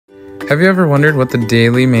Have you ever wondered what the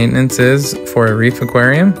daily maintenance is for a reef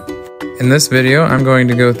aquarium? In this video, I'm going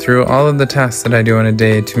to go through all of the tasks that I do in a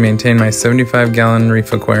day to maintain my 75-gallon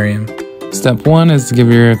reef aquarium. Step 1 is to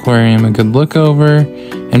give your aquarium a good look over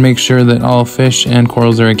and make sure that all fish and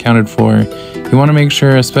corals are accounted for. You want to make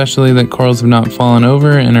sure especially that corals have not fallen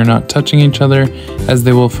over and are not touching each other, as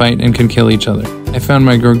they will fight and can kill each other. I found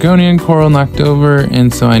my Gorgonian coral knocked over,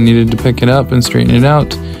 and so I needed to pick it up and straighten it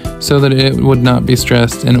out so that it would not be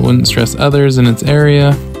stressed and it wouldn't stress others in its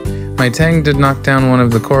area. My tang did knock down one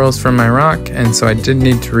of the corals from my rock, and so I did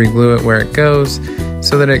need to re-glue it where it goes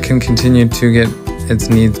so that it can continue to get its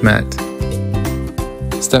needs met.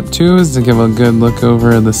 Step 2 is to give a good look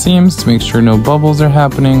over the seams to make sure no bubbles are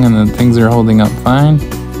happening and that things are holding up fine.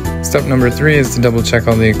 Step number 3 is to double check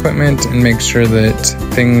all the equipment and make sure that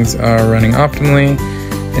things are running optimally.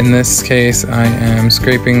 In this case, I am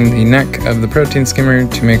scraping the neck of the protein skimmer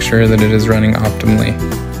to make sure that it is running optimally.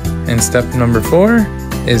 And step number 4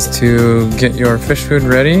 is to get your fish food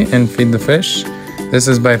ready and feed the fish. This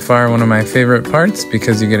is by far one of my favorite parts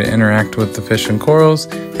because you get to interact with the fish and corals,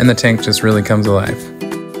 and the tank just really comes alive.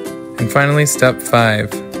 And finally, step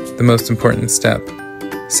 5, the most important step.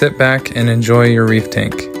 Sit back and enjoy your reef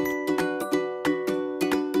tank.